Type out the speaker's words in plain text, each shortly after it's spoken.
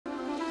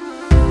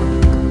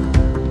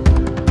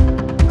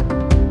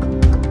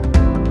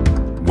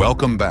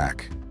Welcome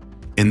back.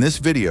 In this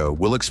video,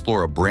 we'll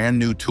explore a brand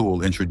new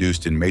tool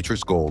introduced in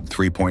MatrixGold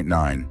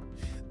 3.9,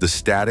 the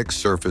Static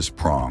Surface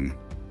Prong.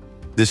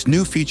 This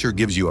new feature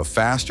gives you a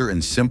faster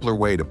and simpler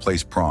way to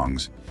place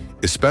prongs,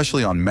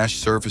 especially on mesh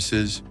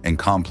surfaces and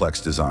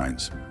complex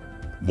designs.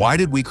 Why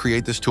did we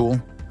create this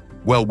tool?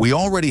 Well, we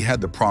already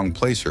had the prong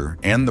placer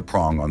and the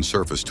prong on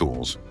surface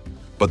tools,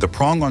 but the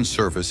prong on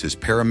surface is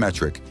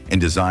parametric and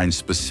designed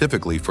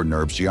specifically for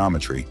NURBS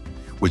geometry,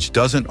 which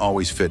doesn't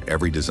always fit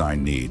every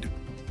design need.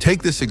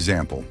 Take this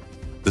example.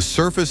 The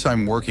surface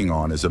I'm working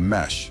on is a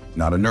mesh,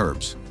 not a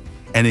NURBS.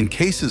 And in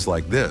cases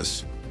like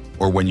this,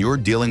 or when you're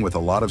dealing with a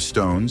lot of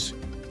stones,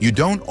 you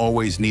don't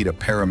always need a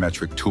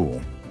parametric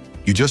tool.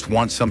 You just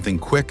want something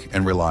quick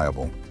and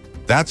reliable.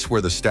 That's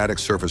where the static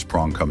surface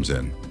prong comes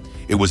in.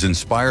 It was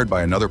inspired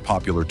by another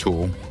popular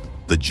tool,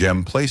 the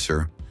gem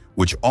placer,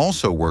 which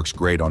also works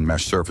great on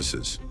mesh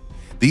surfaces.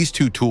 These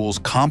two tools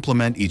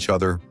complement each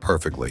other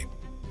perfectly.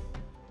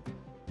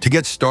 To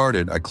get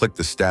started, I click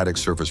the static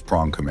surface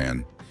prong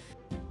command.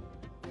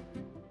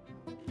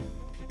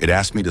 It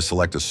asks me to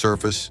select a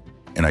surface,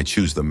 and I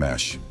choose the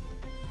mesh.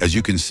 As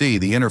you can see,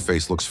 the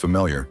interface looks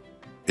familiar.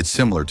 It's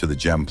similar to the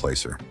gem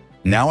placer.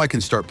 Now I can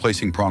start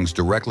placing prongs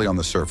directly on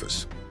the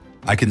surface.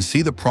 I can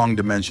see the prong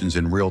dimensions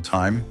in real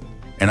time,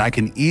 and I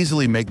can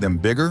easily make them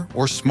bigger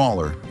or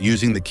smaller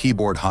using the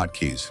keyboard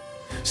hotkeys.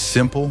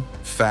 Simple,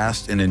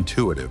 fast, and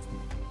intuitive.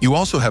 You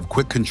also have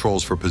quick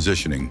controls for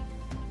positioning,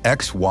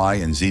 X, Y,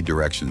 and Z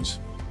directions.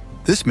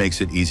 This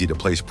makes it easy to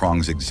place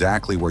prongs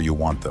exactly where you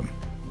want them.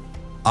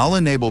 I'll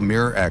enable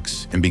Mirror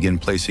X and begin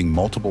placing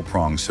multiple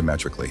prongs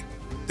symmetrically.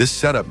 This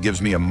setup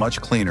gives me a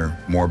much cleaner,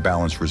 more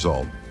balanced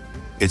result.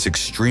 It's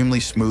extremely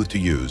smooth to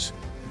use,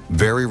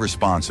 very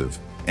responsive,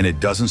 and it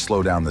doesn't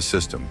slow down the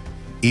system,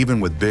 even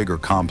with big or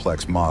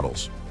complex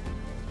models.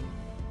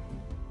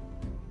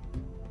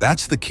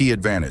 That's the key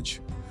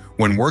advantage.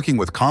 When working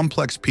with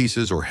complex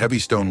pieces or heavy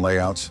stone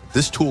layouts,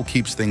 this tool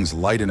keeps things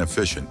light and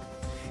efficient.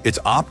 It's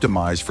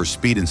optimized for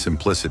speed and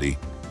simplicity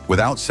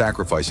without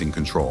sacrificing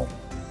control.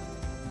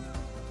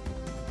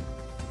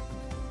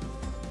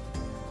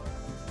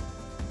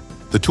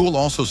 The tool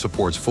also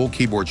supports full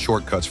keyboard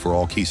shortcuts for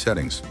all key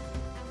settings.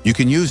 You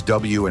can use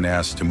W and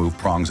S to move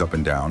prongs up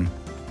and down,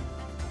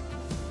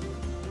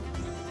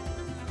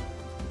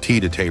 T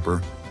to taper,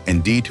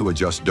 and D to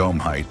adjust dome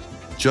height,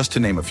 just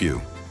to name a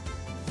few.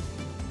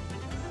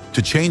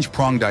 To change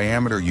prong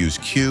diameter, use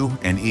Q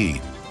and E.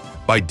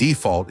 By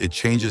default, it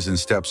changes in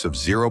steps of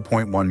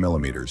 0.1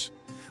 millimeters.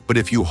 But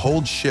if you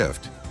hold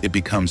Shift, it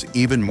becomes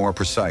even more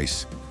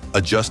precise,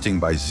 adjusting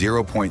by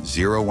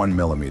 0.01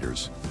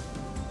 millimeters.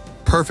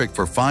 Perfect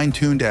for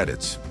fine-tuned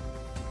edits.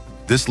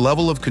 This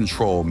level of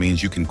control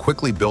means you can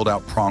quickly build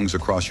out prongs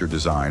across your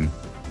design,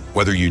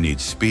 whether you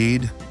need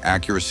speed,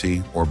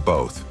 accuracy, or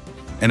both.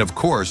 And of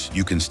course,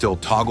 you can still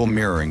toggle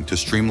mirroring to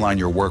streamline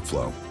your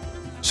workflow.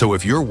 So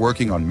if you're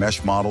working on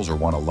mesh models or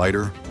want a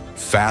lighter,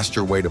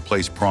 faster way to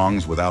place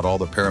prongs without all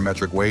the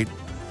parametric weight,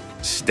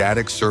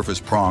 Static Surface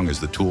Prong is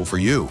the tool for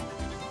you.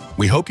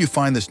 We hope you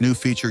find this new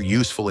feature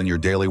useful in your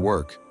daily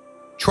work.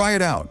 Try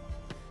it out.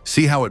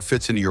 See how it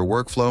fits into your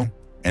workflow.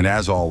 And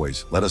as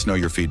always, let us know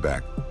your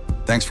feedback.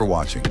 Thanks for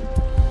watching.